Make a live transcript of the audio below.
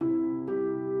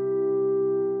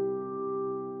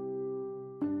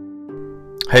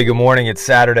Hey, good morning. It's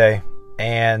Saturday,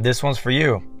 and this one's for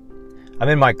you. I'm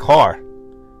in my car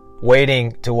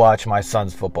waiting to watch my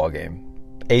son's football game.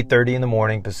 8:30 in the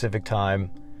morning Pacific time.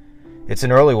 It's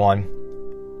an early one,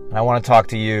 and I want to talk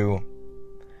to you,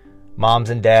 moms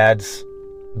and dads,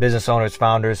 business owners,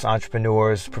 founders,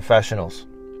 entrepreneurs, professionals.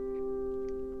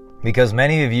 Because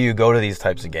many of you go to these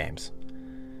types of games,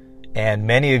 and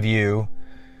many of you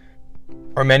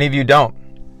don't.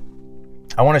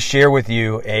 I want to share with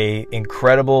you an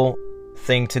incredible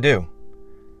thing to do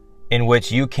in which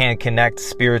you can connect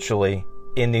spiritually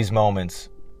in these moments.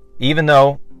 Even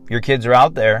though your kids are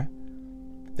out there,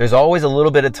 there's always a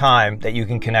little bit of time that you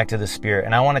can connect to the Spirit.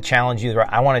 And I want to challenge you.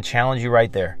 I want to challenge you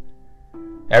right there.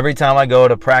 Every time I go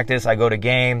to practice, I go to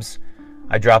games,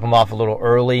 I drop them off a little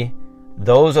early.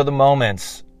 Those are the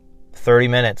moments, 30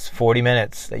 minutes, 40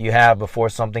 minutes that you have before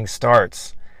something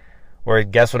starts, where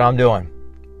guess what I'm doing?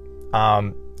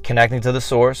 Connecting to the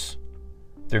source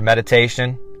through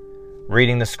meditation,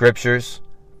 reading the scriptures,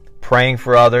 praying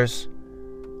for others,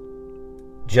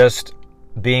 just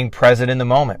being present in the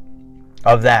moment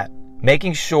of that.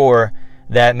 Making sure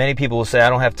that many people will say, I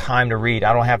don't have time to read.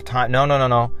 I don't have time.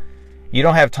 No. You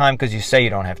don't have time because you say you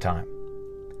don't have time.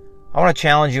 I want to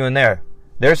challenge you in there.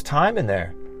 There's time in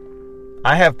there.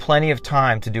 I have plenty of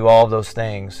time to do all of those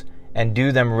things and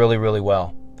do them really, really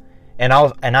well. And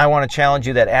I want to challenge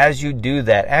you that as you do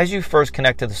that, as you first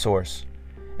connect to the source,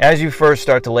 as you first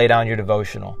start to lay down your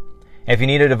devotional. And if you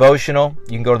need a devotional,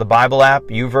 you can go to the Bible app,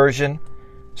 YouVersion,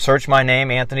 search my name,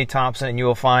 Anthony Thompson, and you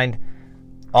will find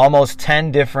almost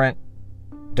 10 different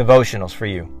devotionals for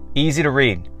you. Easy to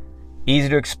read, easy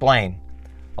to explain.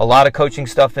 A lot of coaching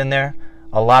stuff in there,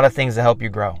 a lot of things to help you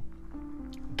grow.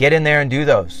 Get in there and do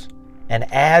those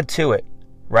and add to it,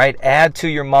 right? Add to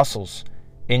your muscles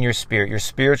in your spirit, your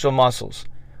spiritual muscles.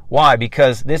 Why?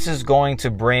 Because this is going to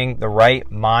bring the right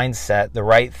mindset, the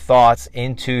right thoughts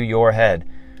into your head.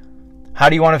 How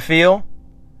do you want to feel?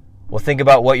 Well, think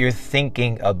about what you're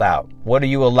thinking about. What are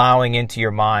you allowing into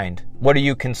your mind? What are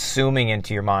you consuming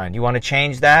into your mind? You want to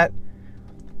change that?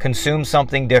 Consume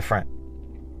something different.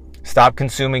 Stop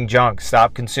consuming junk.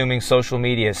 Stop consuming social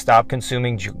media. Stop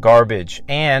consuming garbage.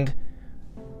 And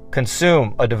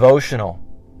consume a devotional.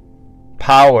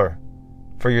 Power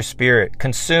for your spirit.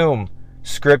 Consume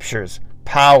scriptures.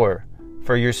 Power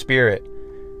for your spirit.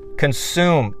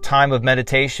 Consume time of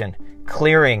meditation.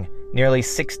 Clearing nearly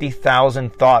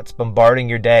 60,000 thoughts bombarding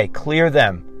your day. Clear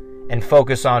them and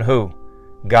focus on who?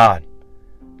 God.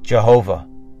 Jehovah.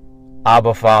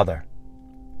 Abba Father.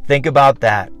 Think about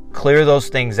that. Clear those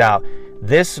things out.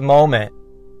 This moment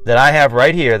that I have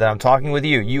right here that I'm talking with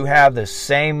you, you have the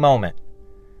same moment.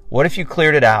 What if you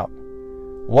cleared it out?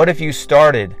 What if you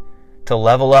started to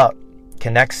level up,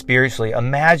 connect spiritually?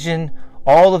 Imagine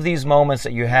all of these moments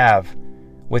that you have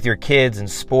with your kids and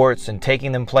sports and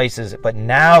taking them places. But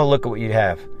now look at what you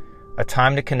have. A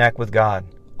time to connect with God.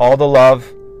 All the love,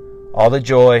 all the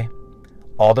joy,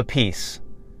 all the peace,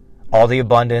 all the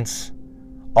abundance,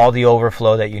 all the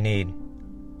overflow that you need.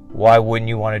 Why wouldn't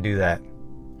you want to do that?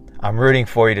 I'm rooting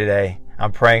for you today.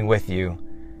 I'm praying with you.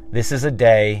 This is a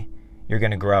day you're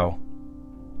going to grow.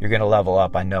 You're going to level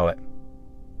up. I know it.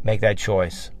 Make that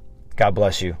choice. God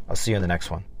bless you. I'll see you in the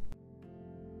next one.